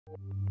We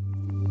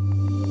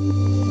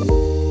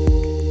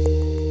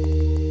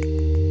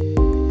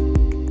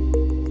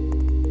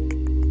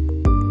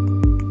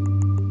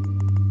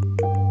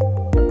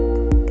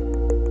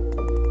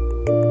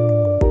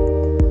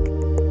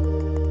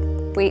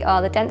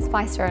are the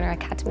Dentsply Sirona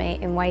Academy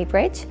in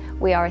Weybridge.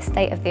 We are a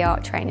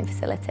state-of-the-art training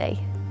facility.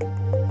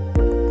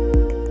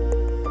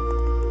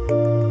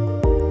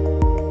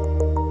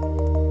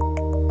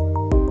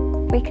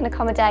 We can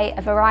accommodate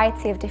a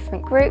variety of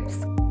different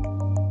groups,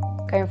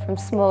 going from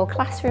small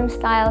classroom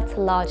style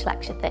to large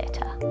lecture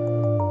theatre.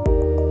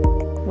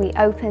 We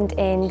opened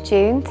in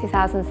June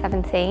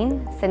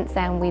 2017. Since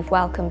then, we've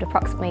welcomed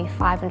approximately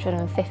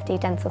 550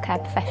 dental care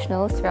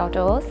professionals through our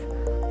doors.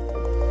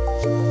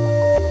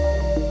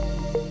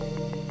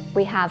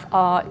 We have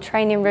our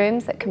training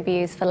rooms that can be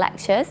used for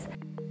lectures.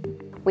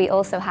 We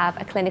also have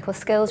a clinical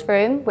skills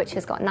room which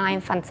has got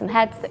 9 phantom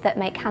heads that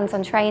make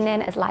hands-on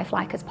training as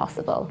lifelike as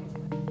possible.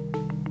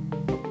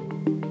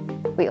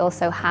 We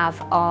also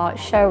have our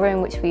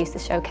showroom which we use to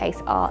showcase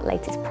our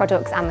latest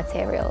products and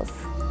materials.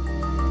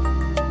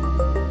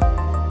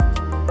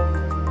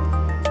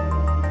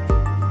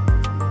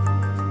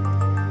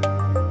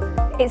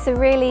 It's a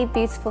really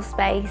beautiful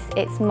space.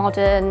 It's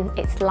modern,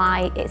 it's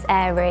light, it's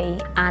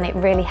airy, and it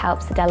really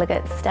helps the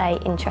delegates stay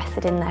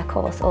interested in their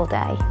course all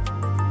day.